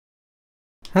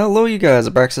Hello you guys,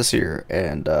 Abraxas here,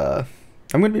 and I'm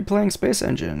going to be playing Space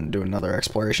Engine, doing another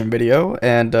exploration video,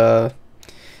 and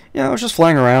yeah, I was just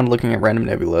flying around looking at random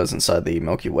nebulas inside the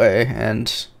Milky Way,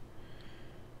 and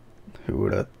who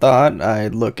would have thought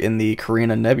I'd look in the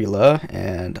Carina Nebula,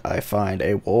 and I find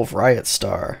a Wolf-Rayet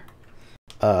star.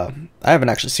 I haven't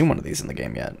actually seen one of these in the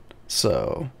game yet,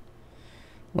 so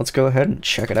let's go ahead and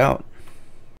check it out.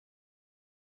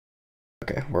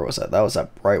 Okay, where was that? That was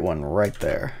that bright one right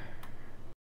there.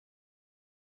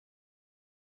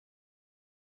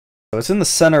 So it's in the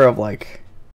center of, like,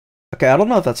 okay, I don't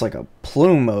know if that's like a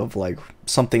plume of like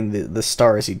something the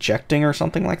star is ejecting or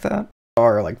something like that,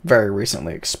 or like very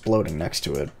recently exploding next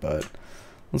to it, but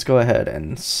let's go ahead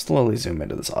and slowly zoom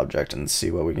into this object and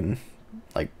see what we can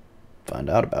like find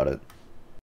out about it.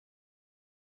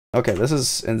 Okay, this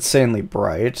is insanely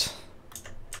bright.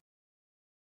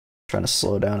 Trying to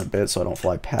slow down a bit so I don't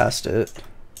fly past it.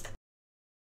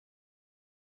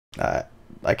 I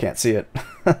can't see it.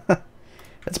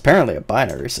 It's apparently a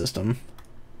binary system.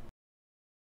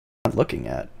 I'm looking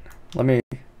at. Let me.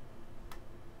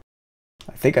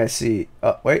 I think I see.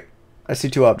 Oh wait, I see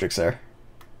two objects there.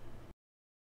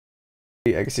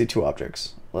 I can see two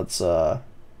objects. Let's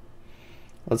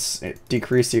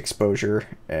decrease the exposure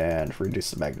and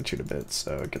reduce the magnitude a bit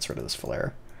so it gets rid of this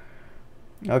flare.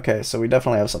 Okay, so we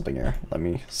definitely have something here. Let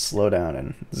me slow down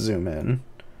and zoom in.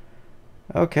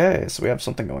 Okay, so we have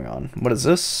something going on. What is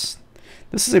this?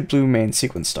 This is a blue main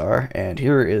sequence star, and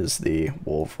here is the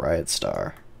Wolf-Rayet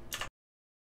star.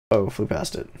 Oh, flew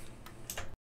past it.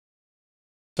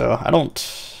 So I don't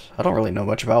really know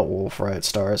much about Wolf-Rayet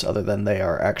stars other than they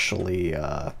are actually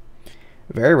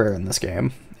very rare in this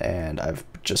game, and I've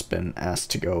just been asked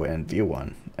to go and view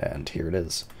one, and here it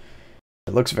is.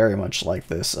 It looks very much like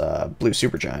this blue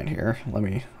supergiant here. Let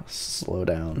me slow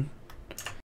down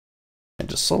and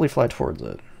just slowly fly towards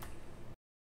it.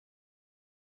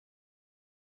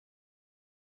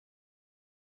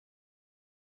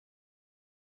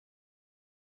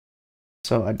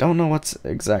 So I don't know what's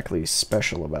exactly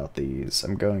special about these.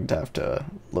 I'm going to have to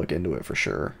look into it for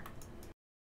sure.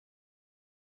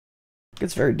 It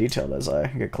gets very detailed as I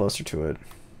get closer to it.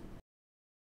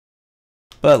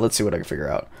 But let's see what I can figure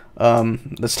out.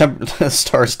 The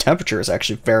star's temperature is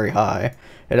actually very high.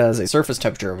 It has a surface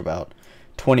temperature of about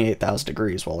 28,000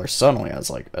 degrees, while our sun only has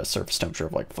like a surface temperature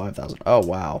of like 5,000. Oh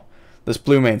wow. This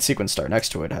blue main sequence star next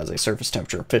to it has a surface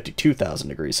temperature of 52,000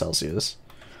 degrees Celsius.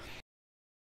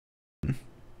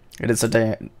 It is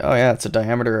it's a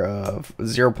diameter of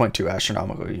 0.2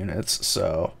 astronomical units,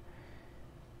 so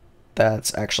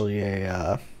that's actually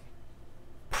a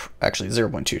actually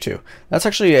 0.22. That's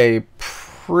actually a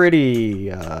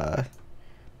pretty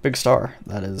big star.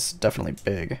 That is definitely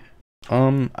big.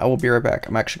 I will be right back.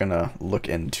 I'm actually gonna look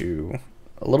into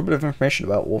a little bit of information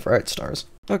about Wolf-Rayet stars.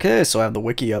 Okay, so I have the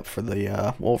wiki up for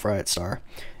the Wolf-Rayet star,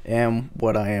 and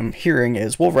what I am hearing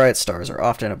is Wolf-Rayet stars are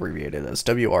often abbreviated as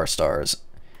WR stars.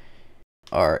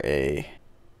 Are a,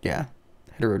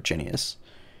 heterogeneous,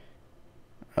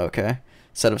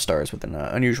 set of stars with an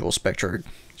unusual spectra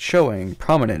showing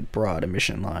prominent broad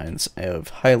emission lines of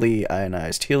highly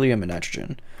ionized helium and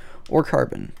nitrogen, or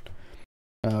carbon.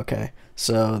 Okay,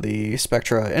 so the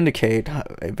spectra indicate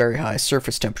a very high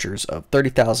surface temperatures of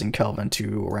 30,000 Kelvin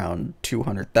to around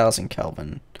 200,000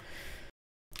 Kelvin.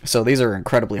 So these are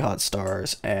incredibly hot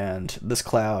stars, and this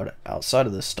cloud outside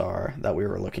of this star that we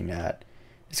were looking at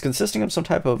is consisting of some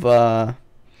type of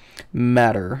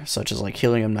matter, such as like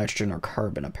helium, nitrogen, or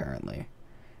carbon, apparently.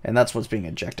 And that's what's being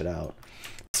ejected out.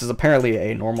 This is apparently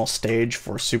a normal stage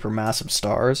for supermassive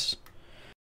stars.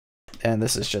 And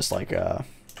this is just like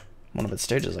one of its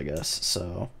stages, I guess.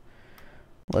 So,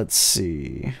 let's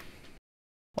see.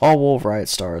 All Wolf-Rayet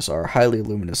stars are highly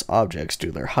luminous objects due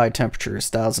to their high temperatures,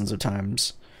 thousands of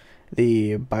times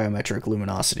the biometric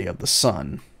luminosity of the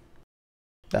sun.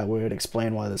 That would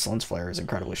explain why this lens flare is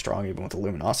incredibly strong even with the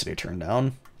luminosity turned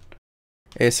down.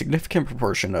 A significant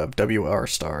proportion of WR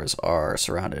stars are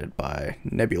surrounded by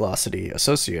nebulosity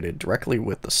associated directly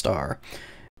with the star.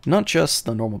 Not just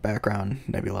the normal background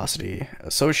nebulosity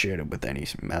associated with any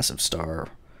massive star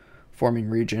forming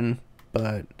region,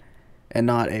 and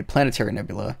not a planetary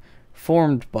nebula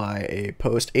formed by a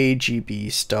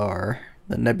post-AGB star.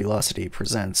 The nebulosity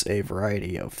presents a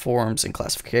variety of forms and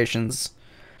classifications.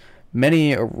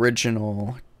 Many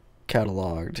original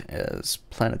cataloged as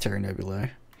planetary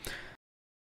nebulae,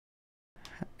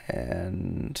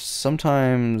 and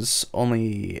sometimes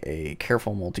only a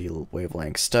careful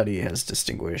multi-wavelength study has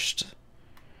distinguished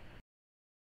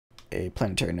a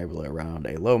planetary nebula around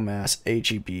a low-mass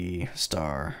AGB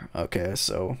star. Okay,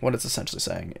 so what it's essentially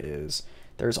saying is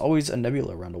there's always a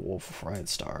nebula around a Wolf-Rayet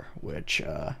star, which,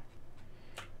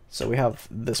 so we have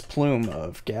this plume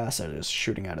of gas that is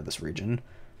shooting out of this region,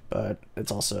 but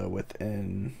it's also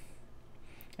within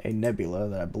a nebula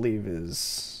that I believe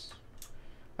is,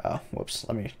 whoops,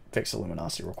 let me fix the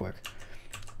luminosity real quick.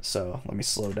 So let me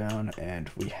slow down, and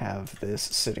we have this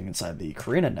sitting inside the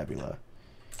Carina Nebula.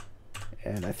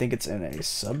 And I think it's in a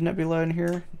sub-nebula in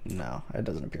here. No, it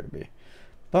doesn't appear to be.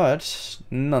 But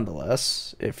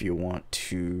nonetheless, if you want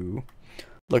to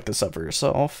look this up for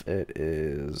yourself, it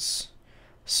is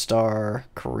star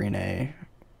Carina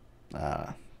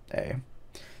A.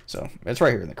 So it's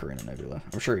right here in the Carina Nebula.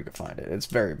 I'm sure you can find it. It's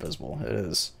very visible. It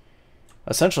is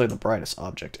essentially the brightest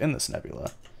object in this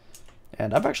nebula.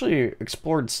 And I've actually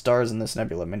explored stars in this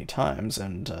nebula many times,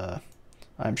 and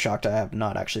I'm shocked I have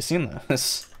not actually seen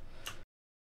this.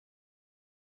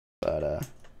 But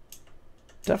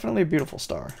definitely a beautiful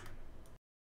star.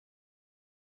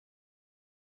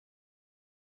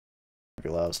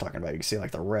 Nebula I was talking about, you can see like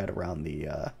the red around the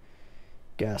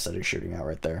gas that is shooting out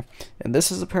right there. And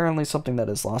this is apparently something that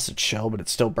has lost its shell, but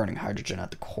it's still burning hydrogen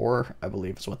at the core, I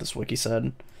believe is what this wiki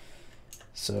said.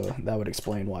 So that would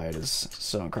explain why it is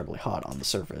so incredibly hot on the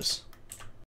surface.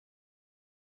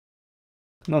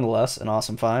 Nonetheless, an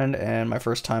awesome find, and my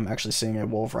first time actually seeing a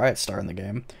Wolf-Rayet star in the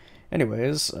game.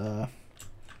 Anyways,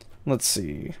 let's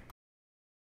see.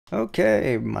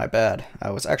 Okay, my bad.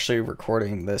 I was actually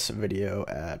recording this video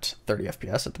at 30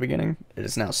 FPS at the beginning. It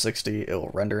is now 60. It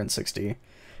will render in 60.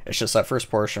 It's just that first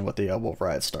portion with the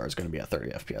Wolf-Rayet star is going to be at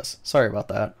 30 FPS. Sorry about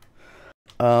that.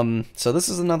 So this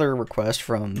is another request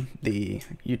from the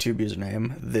YouTube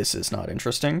username, This Is Not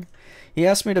Interesting. He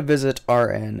asked me to visit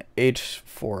RN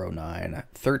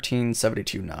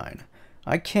 8409-13729.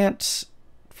 I can't,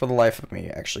 for the life of me,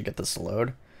 actually get this to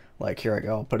load. Like, here I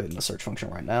go, I'll put it in the search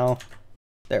function right now.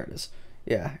 There it is.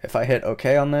 Yeah, if I hit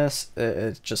OK on this,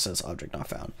 it just says object not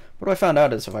found. What I found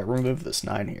out is if I remove this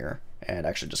 9 here, and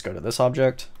actually just go to this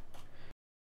object,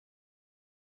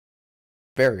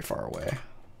 very far away.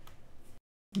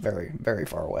 Very, very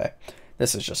far away.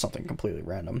 This is just something completely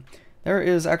random. There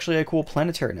is actually a cool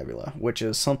planetary nebula, which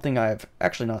is something I've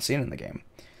actually not seen in the game.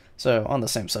 So on the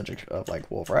same subject of like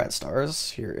Wolf-Rayet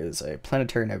stars, here is a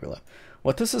planetary nebula.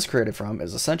 What this is created from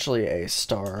is essentially a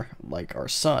star like our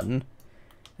sun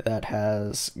that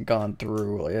has gone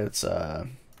through its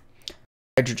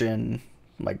hydrogen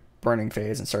like burning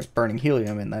phase and starts burning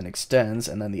helium and then extends,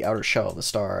 and then the outer shell of the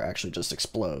star actually just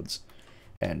explodes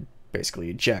and basically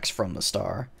ejects from the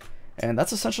star. And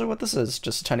that's essentially what this is,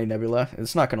 just a tiny nebula.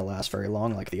 It's not going to last very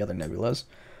long like the other nebulas,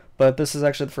 but this is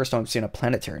actually the first time I've seen a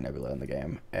planetary nebula in the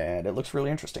game, and it looks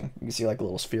really interesting. You can see like a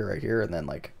little sphere right here, and then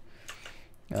like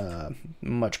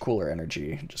much cooler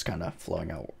energy just kind of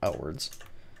flowing outwards.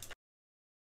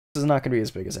 This is not going to be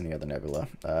as big as any other nebula.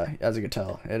 As you can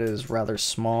tell, it is rather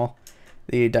small.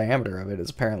 The diameter of it is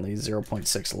apparently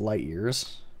 0.6 light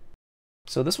years.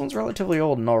 So this one's relatively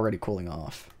old and already cooling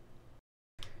off.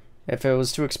 If it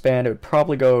was to expand, it would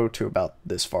probably go to about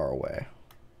this far away.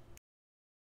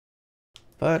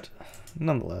 But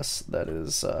nonetheless, that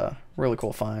is a really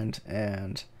cool find,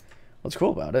 and what's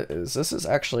cool about it is this is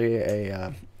actually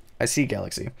a IC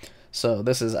galaxy. So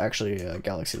this is actually a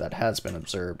galaxy that has been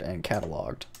observed and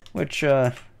cataloged, which,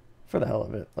 for the hell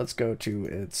of it, let's go to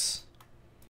its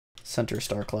center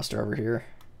star cluster over here.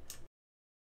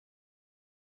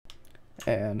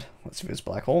 And let's view its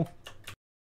black hole.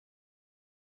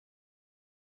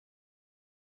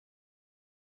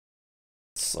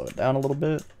 Slow it down a little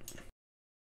bit.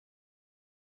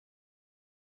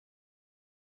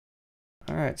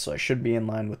 Alright, so I should be in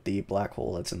line with the black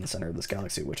hole that's in the center of this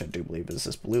galaxy, which I do believe is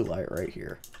this blue light right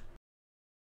here.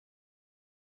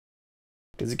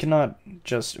 Because you cannot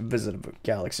just visit a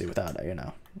galaxy without, you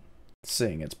know,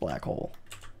 seeing its black hole.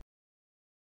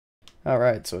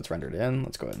 Alright, so it's rendered in.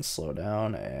 Let's go ahead and slow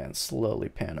down and slowly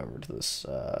pan over to this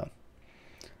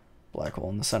black hole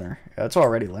in the center. It's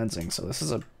already lensing, so this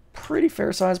is a pretty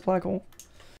fair-sized black hole.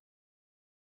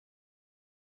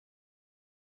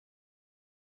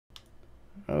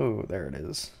 Oh, there it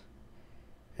is.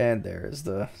 And there is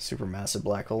the supermassive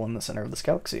black hole in the center of this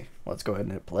galaxy. Let's go ahead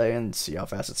and hit play and see how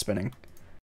fast it's spinning.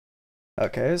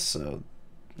 Okay, so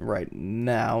right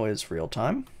now is real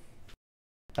time.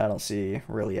 I don't see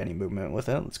really any movement with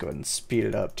it. Let's go ahead and speed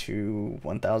it up to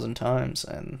 1,000 times,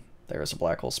 and there's a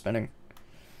black hole spinning.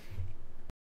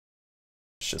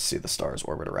 Let's just see the stars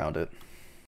orbit around it.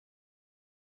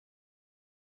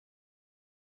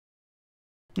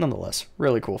 Nonetheless,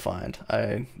 really cool find.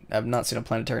 I have not seen a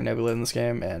planetary nebula in this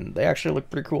game, and they actually look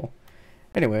pretty cool.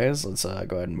 Anyways, let's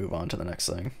go ahead and move on to the next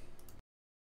thing.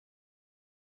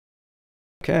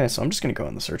 Okay, so I'm just gonna go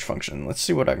in the search function. Let's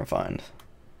see what I can find.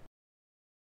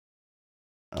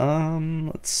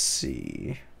 Let's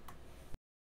see.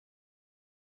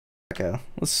 Okay,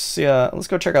 let's see. Let's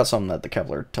go check out something that the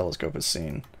Kepler telescope has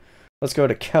seen. Let's go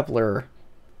to Kepler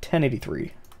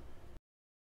 1083.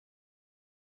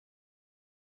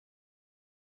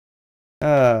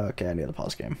 Okay, I need the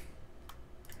pause game.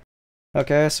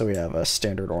 Okay, so we have a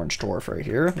standard orange dwarf right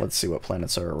here. Let's see what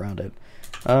planets are around it.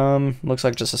 Looks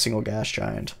like just a single gas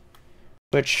giant,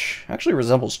 which actually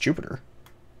resembles Jupiter.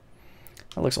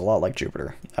 That looks a lot like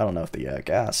Jupiter. I don't know if the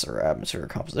gas or atmosphere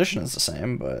composition is the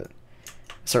same, but it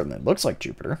certainly looks like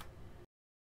Jupiter.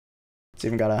 It's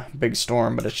even got a big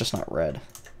storm, but it's just not red.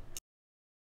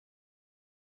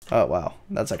 Oh wow,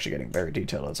 that's actually getting very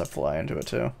detailed as I fly into it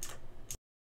too.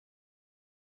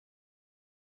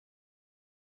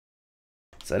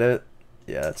 Is that it?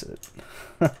 Yeah, that's it.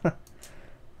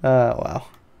 Wow.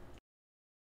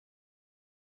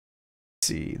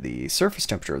 See, the surface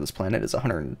temperature of this planet is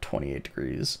 128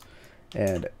 degrees.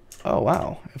 And, oh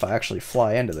wow, if I actually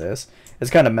fly into this,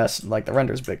 it's kind of messed, like the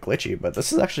render's a bit glitchy, but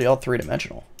this is actually all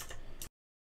three-dimensional.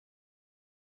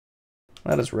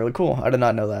 That is really cool. I did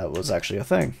not know that was actually a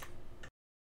thing.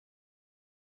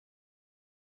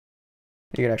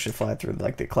 You can actually fly through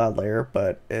like the cloud layer,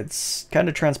 but it's kind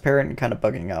of transparent and kind of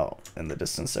bugging out in the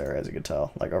distance there, as you can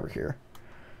tell, like over here.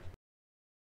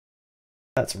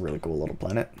 That's a really cool little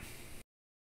planet.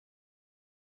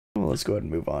 Well, let's go ahead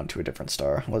and move on to a different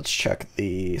star. Let's check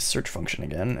the search function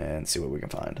again and see what we can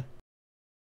find.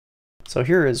 So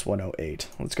here is 108.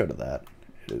 Let's go to that.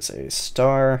 It is a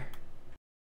star,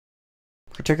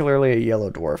 particularly a yellow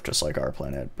dwarf, just like our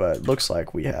planet, but it looks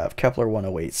like we have Kepler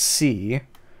 108c,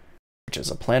 which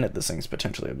is a planet this thing's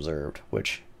potentially observed,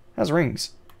 which has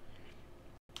rings.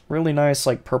 Really nice,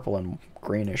 like purple and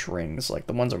greenish rings. Like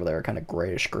the ones over there are kind of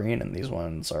grayish green, and these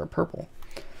ones are purple.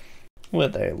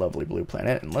 With a lovely blue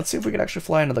planet. And let's see if we can actually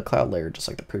fly into the cloud layer just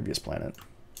like the previous planet.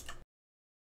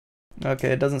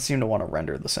 Okay, it doesn't seem to want to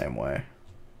render the same way.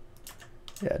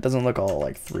 Yeah, it doesn't look all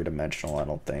like three-dimensional, I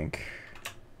don't think.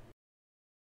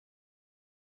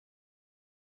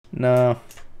 No.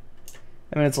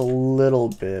 I mean, it's a little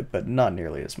bit, but not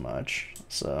nearly as much.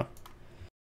 So,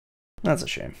 that's a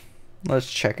shame.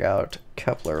 Let's check out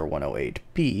Kepler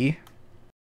 108b.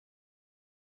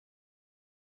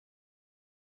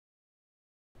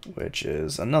 Which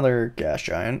is another gas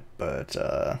giant, but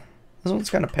this one's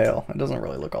kind of pale. It doesn't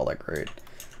really look all that great.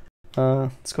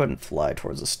 Let's go ahead and fly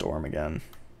towards the storm again.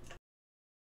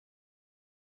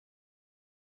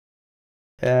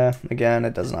 Yeah, again,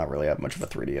 it does not really have much of a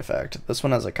 3D effect. This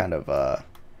one has a kind of,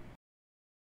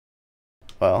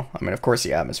 well, I mean, of course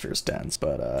the atmosphere is dense,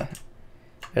 but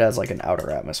it has like an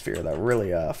outer atmosphere that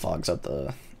really fogs up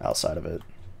the outside of it.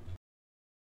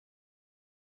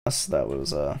 So that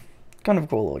was kind of a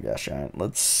cool little gas giant.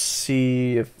 Let's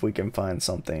see if we can find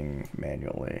something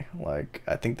manually. Like,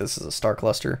 I think this is a star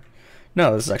cluster.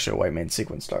 No, this is actually a white main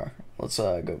sequence star. Let's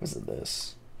go visit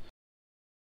this.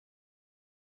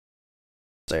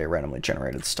 It's a randomly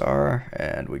generated star,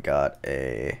 and we got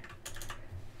a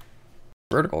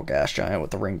vertical gas giant with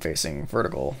the ring facing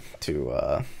vertical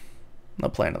to the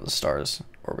plane of the star's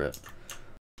orbit.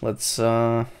 Let's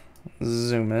zoom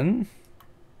in.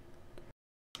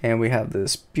 And we have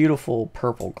this beautiful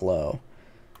purple glow.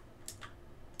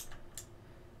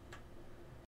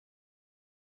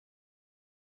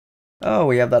 Oh,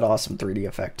 we have that awesome 3D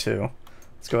effect too.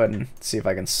 Let's go ahead and see if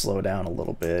I can slow down a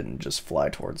little bit and just fly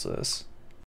towards this.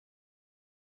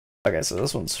 Okay, so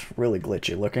this one's really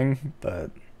glitchy looking,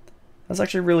 but that's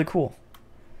actually really cool.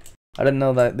 I didn't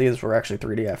know that these were actually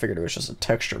 3D. I figured it was just a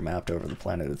texture mapped over the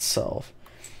planet itself.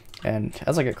 And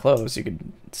as I get close, you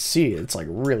can see it's like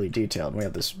really detailed. We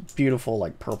have this beautiful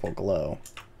like purple glow.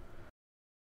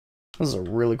 This is a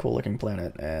really cool looking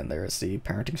planet, and there's the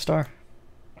parenting star.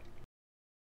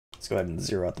 Let's go ahead and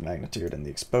zero out the magnitude and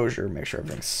the exposure, make sure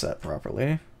everything's set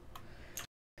properly.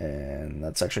 And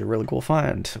that's actually a really cool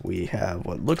find. We have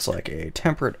what looks like a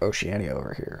temperate Oceania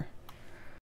over here.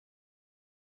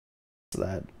 So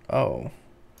that, oh,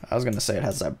 I was gonna say it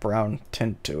has that brown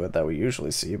tint to it that we usually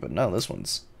see, but no, this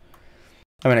one's,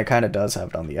 I mean, it kind of does have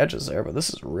it on the edges there, but this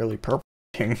is really purple.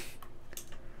 It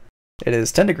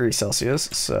is 10 degrees Celsius,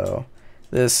 so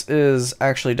this is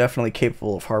actually definitely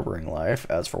capable of harboring life.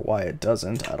 As for why it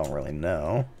doesn't, I don't really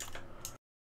know.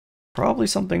 Probably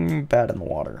something bad in the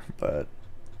water, but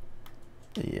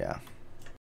yeah.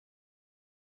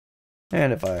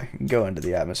 And if I go into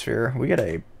the atmosphere, we get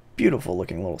a beautiful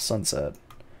looking little sunset.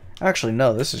 Actually,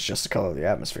 no, this is just the color of the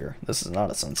atmosphere. This is not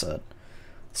a sunset.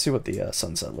 Let's see what the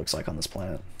sunset looks like on this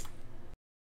planet.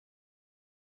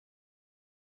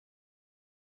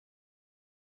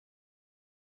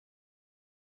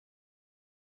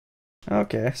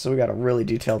 Okay, so we got a really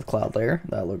detailed cloud layer.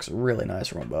 That looks really nice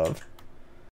from above.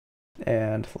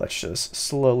 And let's just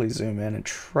slowly zoom in and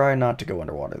try not to go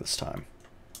underwater this time.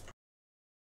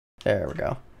 There we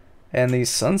go. And the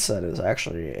sunset is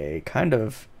actually a kind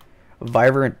of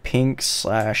vibrant pink /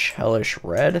 hellish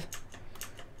red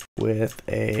with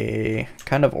a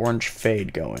kind of orange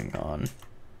fade going on.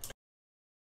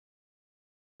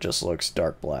 Just looks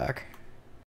dark black.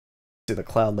 See the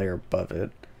cloud layer above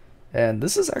it. And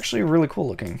this is actually really cool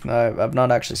looking. I've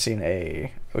not actually seen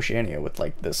a Oceania with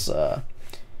like this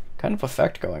kind of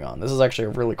effect going on. This is actually a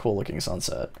really cool looking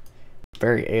sunset.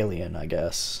 Very alien, I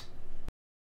guess.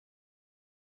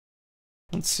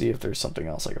 Let's see if there's something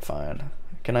else I can find.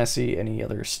 Can I see any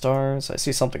other stars? I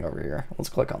see something over here. Let's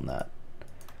click on that.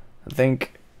 I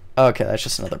think... Okay, that's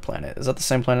just another planet. Is that the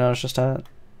same planet I was just at?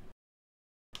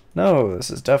 No,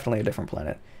 this is definitely a different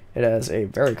planet. It has a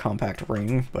very compact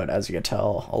ring, but as you can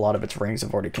tell, a lot of its rings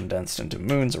have already condensed into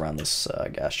moons around this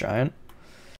gas giant.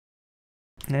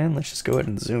 And let's just go ahead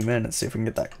and zoom in and see if we can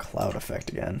get that cloud effect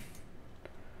again.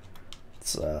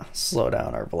 Let's slow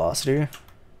down our velocity.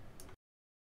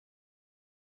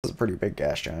 This is a pretty big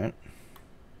gas giant.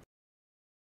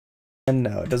 And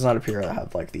no, it does not appear to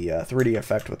have like the 3D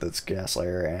effect with its gas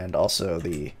layer, and also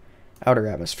the outer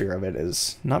atmosphere of it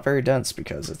is not very dense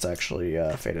because it's actually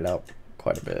faded out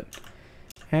quite a bit.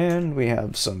 And we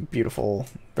have some beautiful,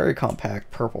 very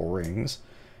compact purple rings.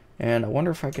 And I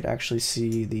wonder if I could actually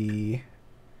see the...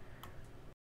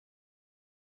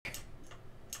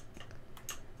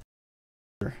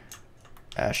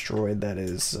 asteroid that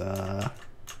is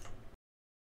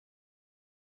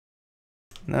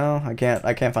no, I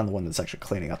can't find the one that's actually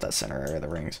cleaning up that center area of the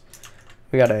rings.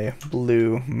 We got a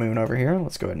blue moon over here.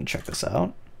 Let's go ahead and check this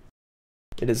out.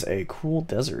 It is a cool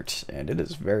desert, and it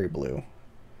is very blue.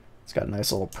 It's got a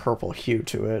nice little purple hue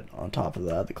to it. On top of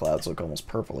that, the clouds look almost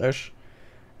purplish.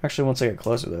 Actually, once I get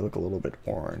closer, they look a little bit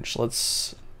orange.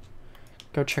 Let's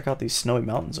go check out these snowy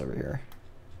mountains over here.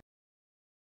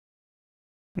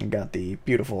 We got the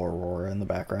beautiful aurora in the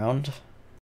background.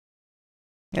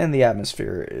 And the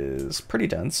atmosphere is pretty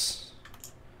dense.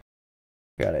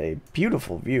 We got a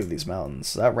beautiful view of these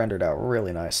mountains. That rendered out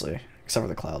really nicely, except for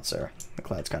the clouds there. The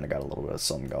clouds kind of got a little bit of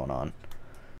something going on.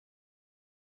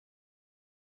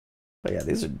 But yeah,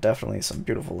 these are definitely some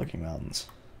beautiful looking mountains.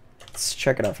 Let's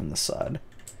check it out from this side.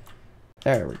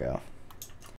 There we go.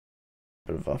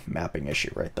 Bit of a mapping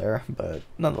issue right there, but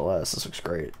nonetheless, this looks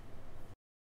great.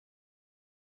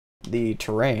 The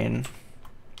terrain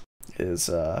is,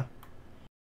 I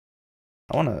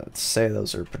want to say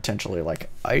those are potentially like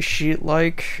ice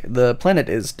sheet-like. The planet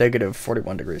is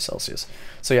 -41 degrees Celsius.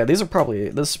 So yeah, this is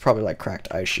probably like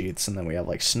cracked ice sheets, and then we have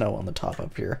like snow on the top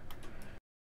up here.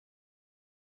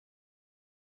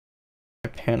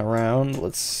 Pan around,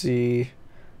 let's see.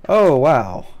 Oh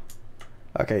wow.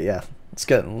 Okay, yeah.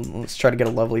 Let's try to get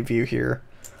a lovely view here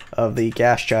of the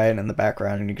gas giant in the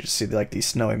background, and you can just see like these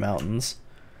snowy mountains.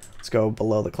 Let's go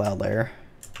below the cloud layer.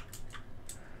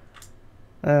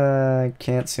 I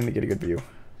can't seem to get a good view.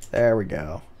 There we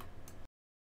go.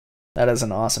 That is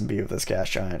an awesome view of this gas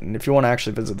giant. And if you want to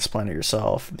actually visit this planet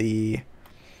yourself, the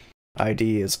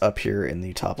ID is up here in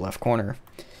the top left corner.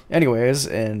 Anyways,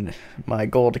 in my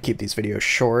goal to keep these videos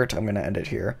short, I'm going to end it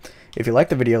here. If you like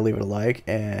the video, leave it a like,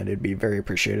 and it'd be very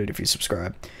appreciated if you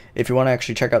subscribe. If you want to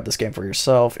actually check out this game for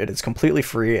yourself, it is completely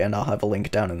free, and I'll have a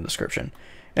link down in the description.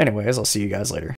 Anyways, I'll see you guys later.